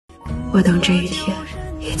我等这一天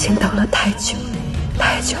已经等了太久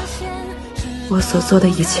太久，我所做的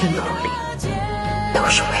一切努力都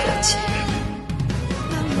是为了今日。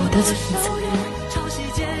我的存在，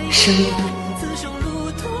生命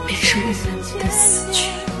便是我们的死去。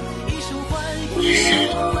叶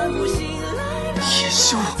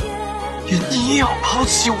修，愿你也要抛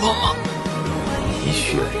弃我吗？你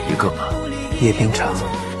选一个吧。叶冰城，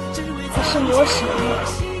我是魔神，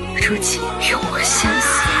如今与我相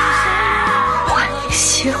似，换你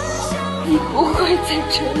歇我，你不会再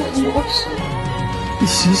成为魔神。你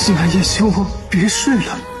醒醒啊，叶修，别睡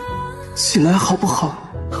了，起来好不好？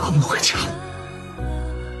喝不回家。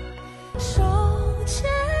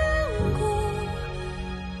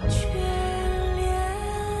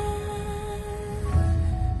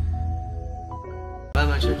慢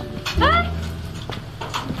慢吃。哎，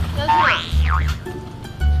要去哪？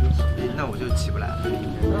那我就起不来了。你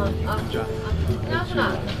要去哪？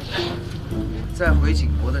在回景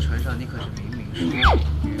博的船上，你可是明明说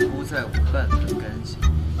渔夫在午半分干系。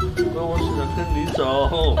关我事的，跟你走。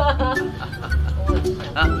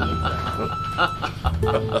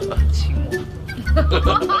亲我。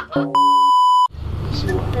希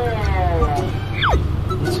望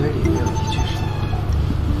你嘴里没有一句实话，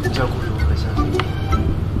教姑如何相信你？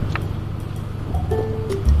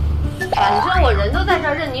反正我人都在这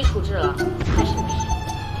儿，任你处置了，还是你。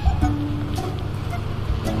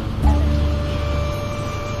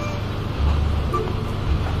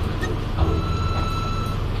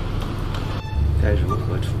该如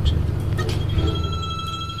何处置他？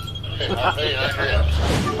你不要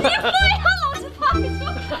老是发说。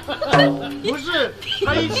不是，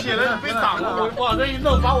他一起来被挡了，我往这一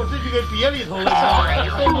弄，把我自己给别里头了，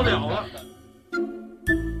受不了了。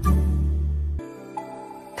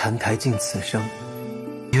澹台烬此生，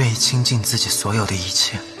愿意倾尽自己所有的一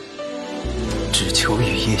切，只求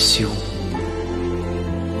与叶修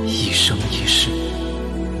一生一世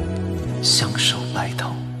相守白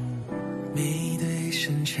头。面对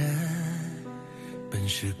深沉，本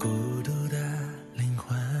是孤独的灵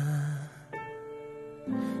魂，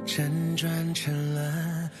辗转沉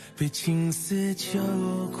沦，被情丝囚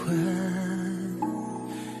困，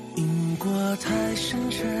因果太深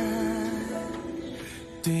沉，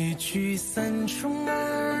对聚散充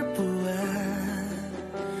耳不闻，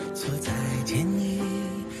错在天意，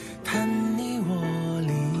谈你我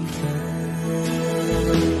离分。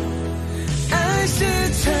爱是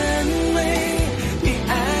谄媚，你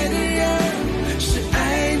爱的人是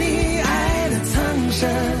爱你爱的苍生，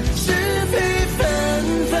是非纷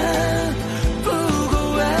纷不过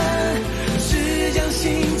问，只将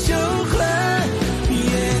心揪魂，夜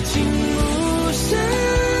静无声，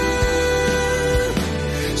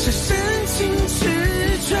是深情赤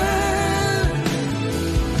诚，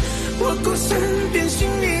我孤身变寻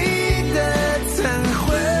你的残魂。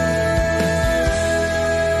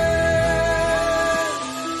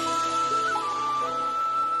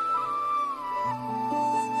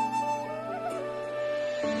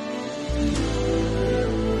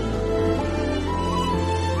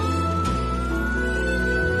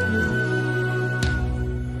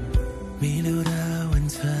弥留的温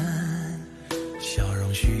存，笑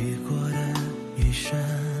容许过的余生，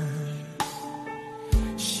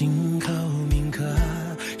心口铭刻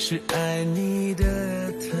是爱你的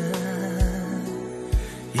疼，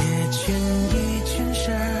也牵一全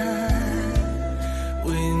身，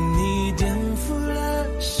为你颠覆了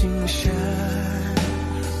心神，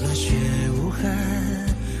落血无痕，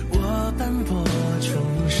我斑驳重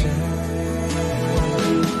生。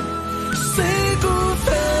碎骨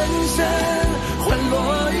分身，换落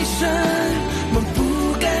一生，梦不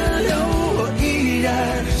敢留我一人，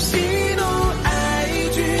喜怒哀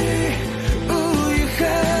惧无余恨，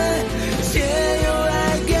皆由爱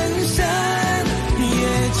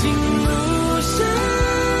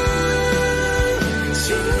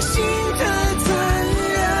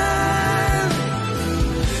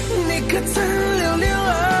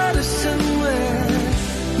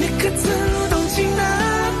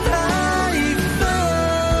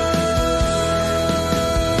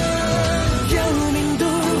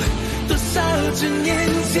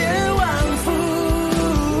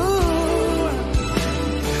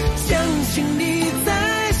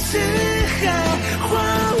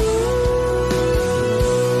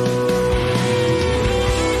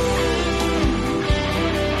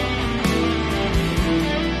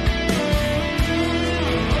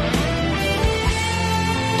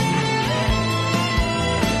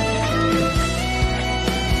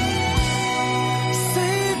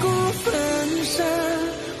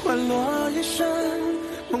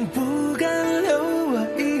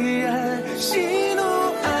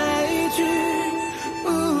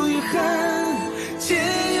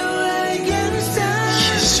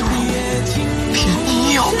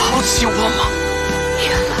弃我吗？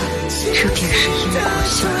原来这便是因果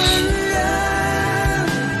相续。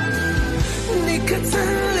你可曾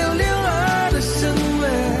留恋我的声吻？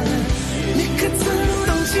你可曾动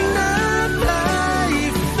情哪怕一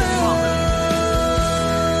分？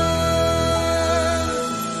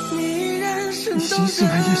你醒醒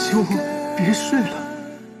啊，叶修，别睡了，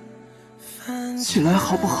起来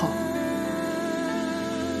好不好？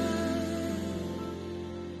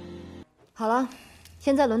好了，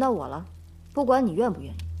现在轮到我了，不管你愿不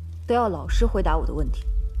愿意，都要老实回答我的问题。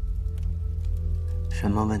什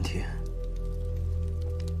么问题？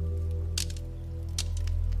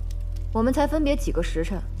我们才分别几个时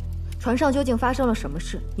辰，船上究竟发生了什么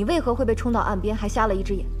事？你为何会被冲到岸边，还瞎了一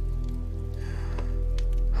只眼？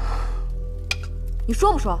你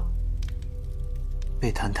说不说？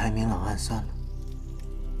被澹台明朗暗算了。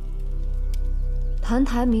澹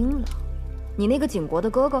台明朗，你那个景国的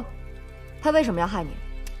哥哥，他为什么要害你？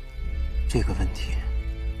这个问题，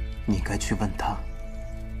你该去问他。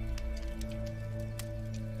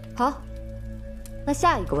好，那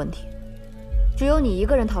下一个问题，只有你一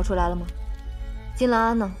个人逃出来了吗？金兰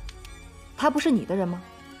安呢？他不是你的人吗？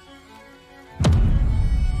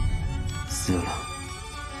死了。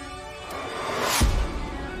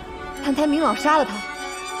澹台明朗杀了他。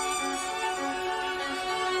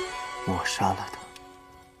我杀了他。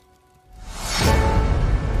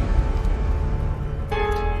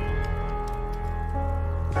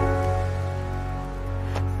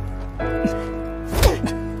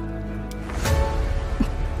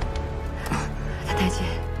太监，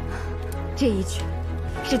这一拳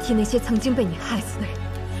是替那些曾经被你害死的人，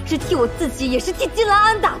是替我自己，也是替金兰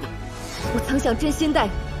安打的。我曾想真心待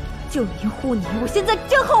你，就因护你，我现在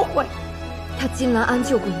真后悔。他金兰安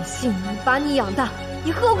救过你性命，把你养大，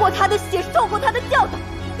你喝过他的血，受过他的教导，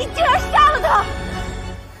你竟然杀了他！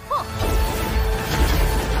哼！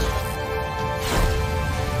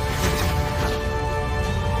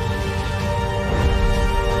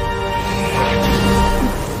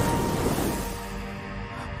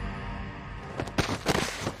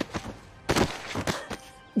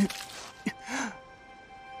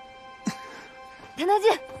田大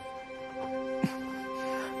进，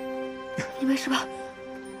你没事吧？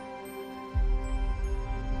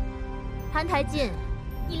澹台烬，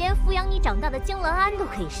你连抚养你长大的金兰安都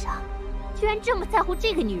可以杀，居然这么在乎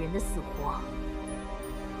这个女人的死活。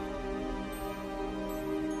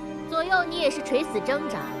左右你也是垂死挣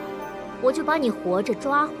扎了，我就把你活着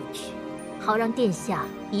抓回去，好让殿下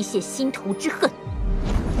一泄心头之恨。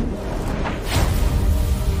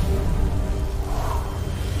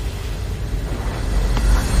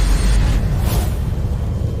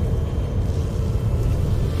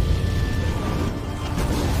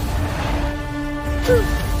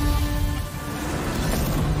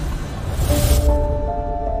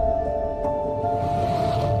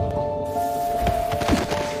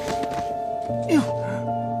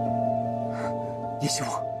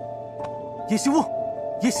叶希雾，叶希雾，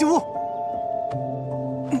叶希雾，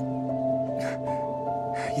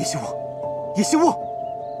叶希雾，叶希雾。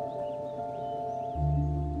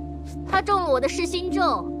他中了我的噬心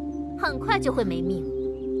咒，很快就会没命。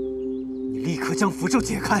你立刻将符咒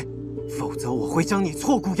解开，否则我会将你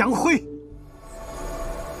挫骨扬灰。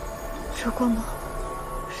这光芒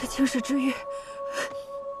是青石之玉，一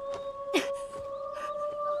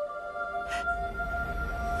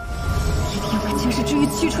定要把青石之玉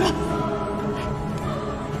取出来！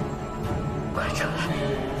快出来！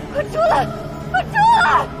快出来！快出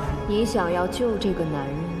来！你想要救这个男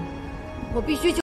人，我必须救。